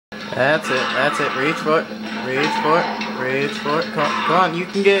That's it. That's it. Reach for it. Reach for it. Reach for it. Come on. You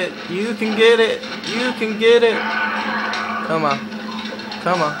can get it. You can get it. You can get it. Come on.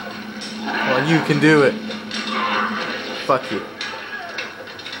 Come on. Well, you can do it. Fuck you.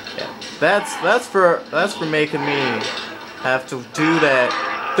 Yeah. That's for making me have to do that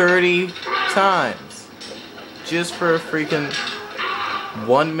 30 times just for a freaking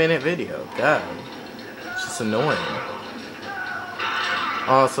 1-minute video. God, it's just annoying.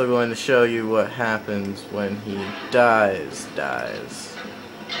 Also going to show you what happens when he dies.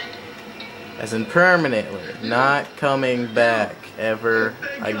 As in permanently, not coming back ever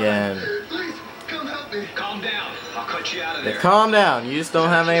again. Please, come help me. Calm down. I'll cut you out of there. Yeah, calm down, you just don't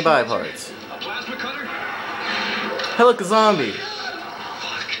have any body parts. A plasma cutter? Hey, look, a zombie.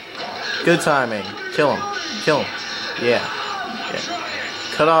 Good timing. Kill him. Kill him. Yeah.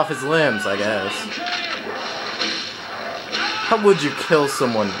 Cut off his limbs, I guess. How would you kill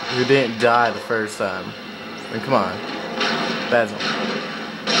someone who didn't die the first time? I mean, come on. Bad zone.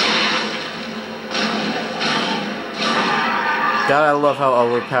 God, I love how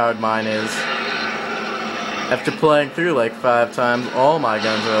overpowered mine is. After playing through like 5 times, all my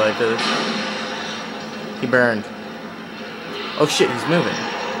guns are like this. He burned. Oh shit, he's moving.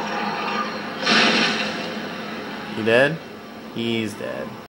 You dead? He's dead.